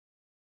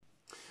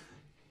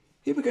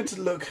Here we're going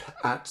to look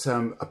at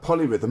a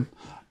polyrhythm.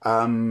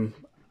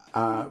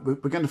 We're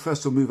going to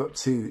first of all move up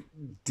to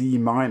D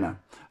minor,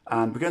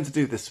 and we're going to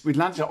do this. We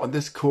landed on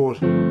this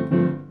chord,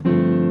 and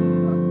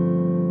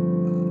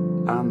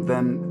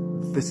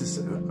then this is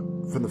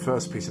from the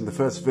first piece in the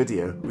first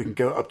video. We can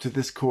go up to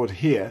this chord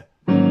here,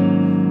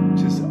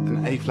 which is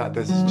an A flat.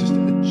 This is just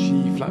a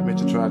G flat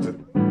major triad,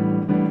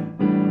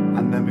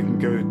 and then we can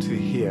go to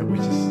here,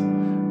 which is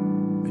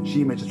a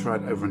G major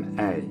triad over an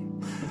A.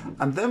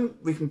 And then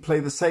we can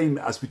play the same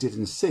as we did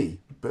in C,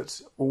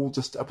 but all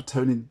just up a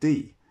tone in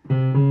D.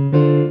 And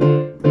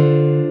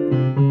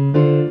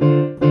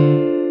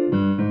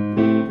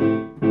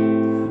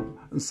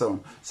so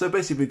on. So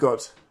basically we've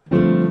got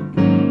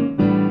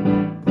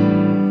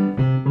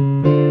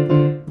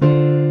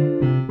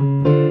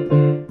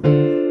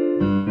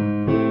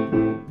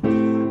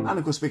and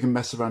of course we can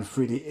mess around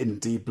freely in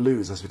D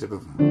blues as we did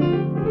before.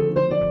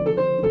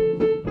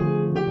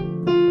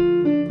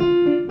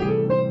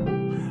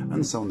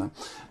 And so on now.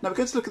 Now we're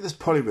going to look at this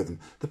polyrhythm.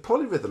 The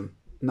polyrhythm,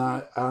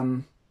 now,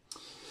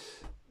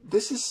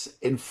 this is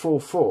in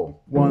 4/4.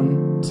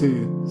 1,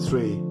 2,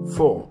 3,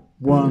 4.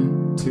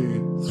 1,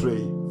 2,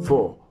 3,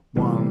 4.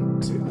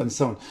 1, 2, and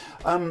so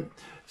on.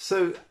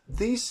 So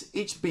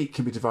each beat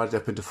can be divided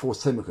up into 4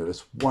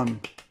 semiquavers.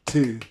 1,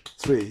 2,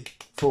 3,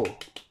 4.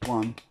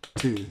 1,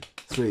 2,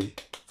 3,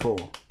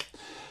 4.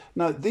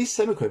 Now these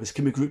semiquavers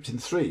can be grouped in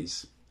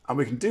threes, and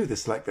we can do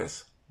this like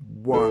this.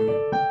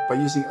 By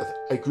using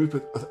a group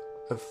of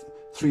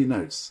 3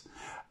 notes.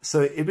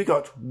 So if we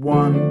got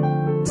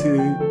 1,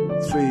 2,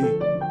 3,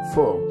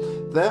 4.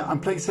 There I'm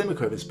playing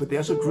semiquavers, but the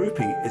actual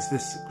grouping is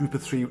this group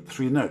of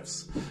three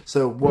notes.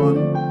 So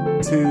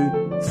 1,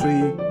 2,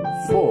 3,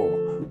 4.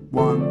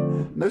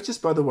 1. Notice,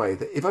 by the way,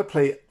 that if I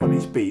play on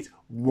each beat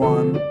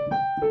 1,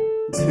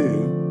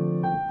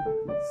 2,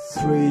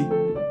 3,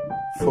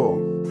 4.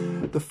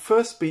 The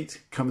first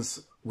beat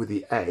comes with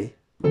the A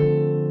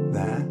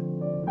there.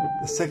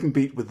 The second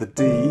beat with the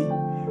D,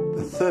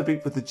 the third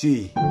beat with the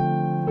G,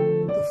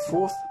 the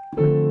fourth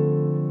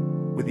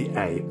with the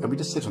A, and we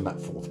just sit on that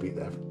 4th beat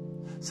there.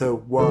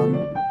 So 1,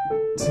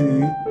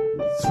 2,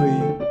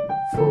 3,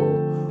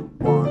 4.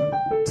 1,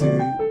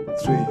 2,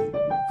 3,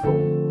 4.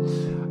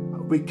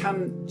 We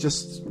can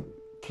just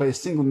play a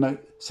single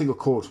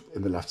chord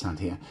in the left hand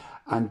here,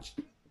 and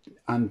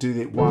do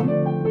the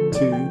 1,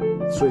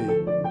 2, 3,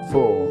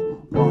 4.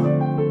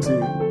 1,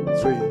 2,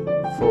 3,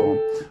 4.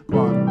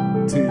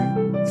 1, 2,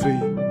 3,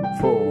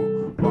 4.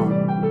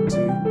 1,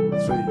 2,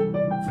 3,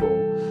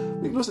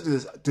 4. We can also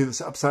do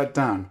this upside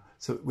down.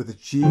 So with the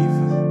G,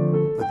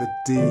 with the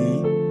D,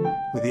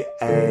 with the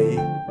A,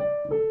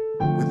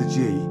 with the G.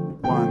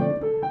 1,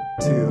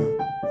 2,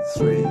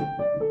 3,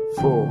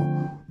 4.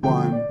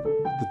 1,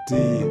 the D,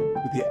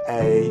 with the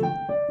A,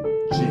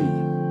 G.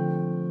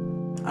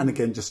 And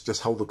again,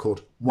 just hold the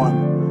chord.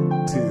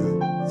 1,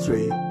 2,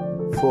 3,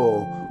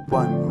 4.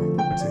 1,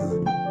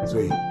 2,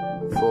 3,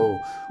 4.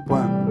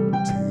 1,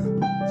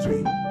 2,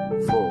 3,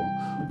 4.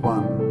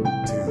 1,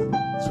 2,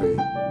 3,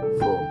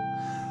 4.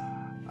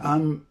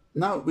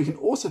 Now we can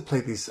also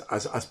play these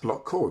as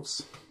block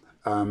chords.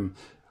 1,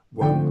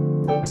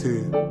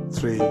 2,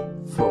 3,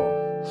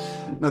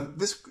 4. Now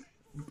this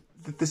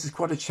is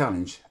quite a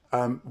challenge.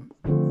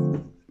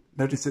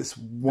 Notice it's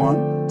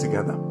 1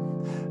 together,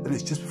 then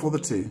it's just before the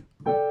 2.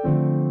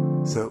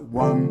 So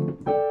 1,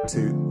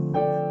 2,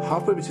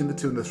 halfway between the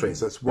 2 and the 3.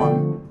 So it's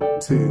 1,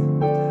 2,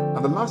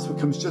 and the last one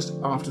comes just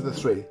after the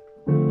 3.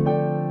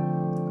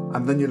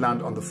 And then you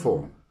land on the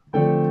 4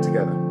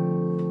 together.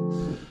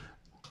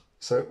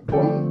 So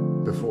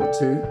 1 before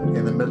 2,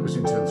 in the middle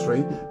between 2 and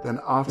 3, then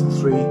after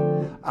 3,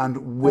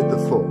 and with the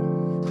 4.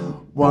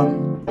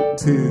 1,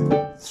 2,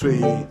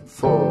 3,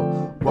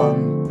 4.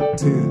 1,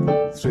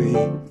 2, 3,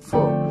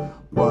 4.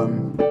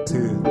 1,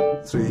 2,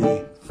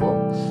 3,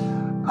 4.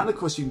 And of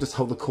course you can just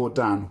hold the chord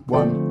down.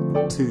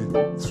 1,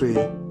 2, 3,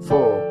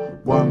 4.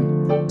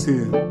 1,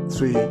 2,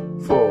 3,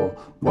 4.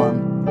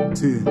 1,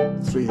 2,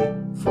 3,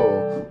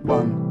 4.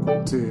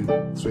 1, 2,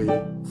 3,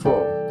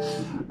 4.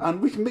 And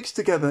we can mix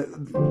together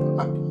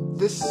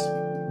this.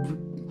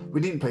 We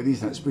needn't play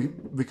these notes.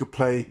 We could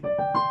play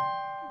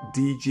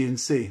D, G, and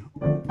C.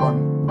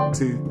 1,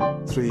 2,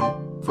 3,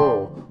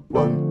 4.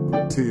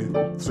 1, 2,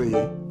 3,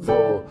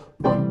 4.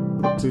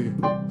 1, 2,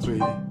 3,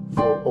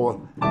 4. Or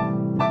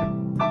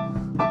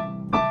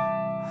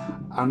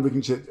and we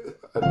can just.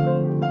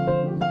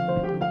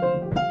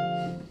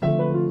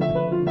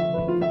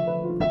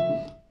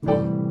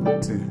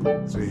 1,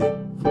 2, 3,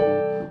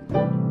 4.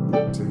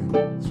 1, 2,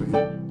 3.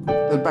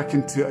 Then back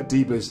into a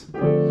D blues.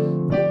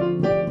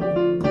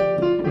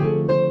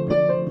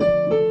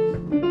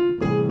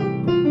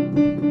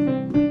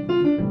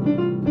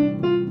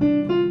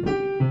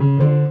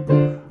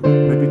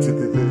 Maybe to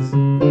this.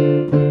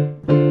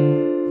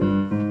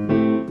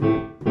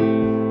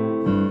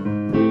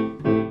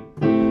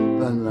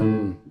 Then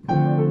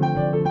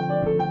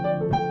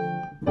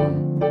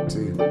 1,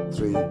 2,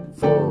 3,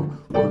 4.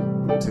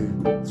 1,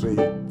 2, 3,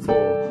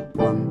 4.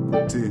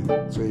 1, 2,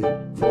 3,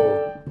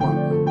 4.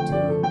 1,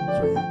 2,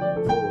 3,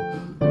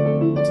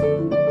 4.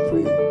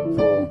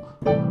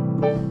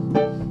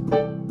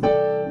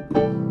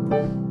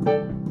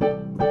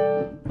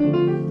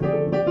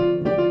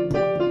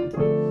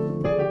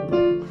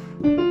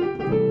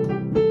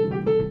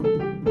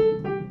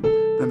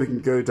 Then we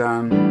can go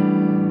down.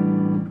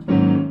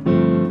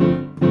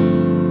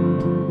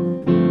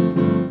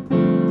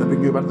 Then we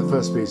can go back to the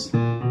first piece.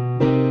 Then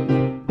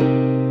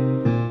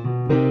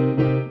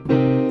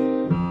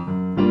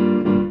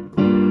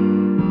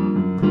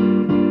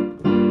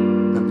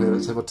play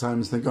that several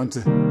times, then go on to.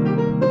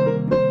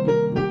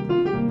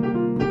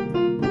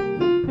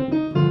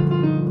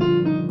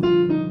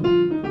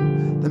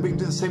 Then we can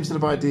do the same sort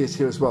of ideas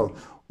here as well.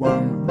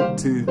 1,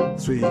 2,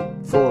 3,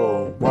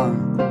 4.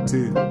 1,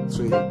 2,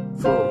 3,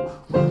 4.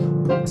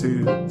 1,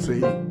 2,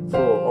 3,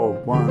 4. Or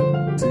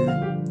 1, 2,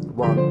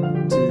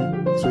 1, 2,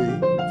 3,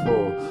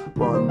 4.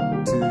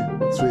 1, 2,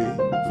 3,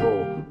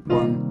 4.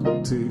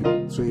 1,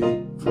 2, 3,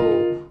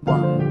 4.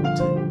 1,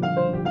 2.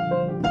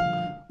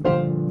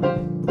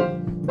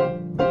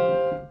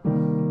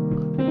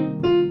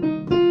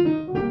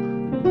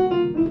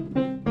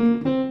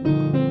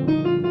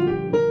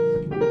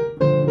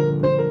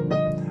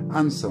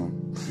 And so on.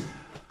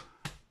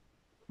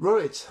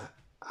 Right,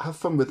 have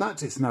fun with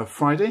that. It's now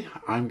Friday.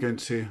 I'm going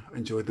to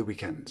enjoy the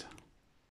weekend.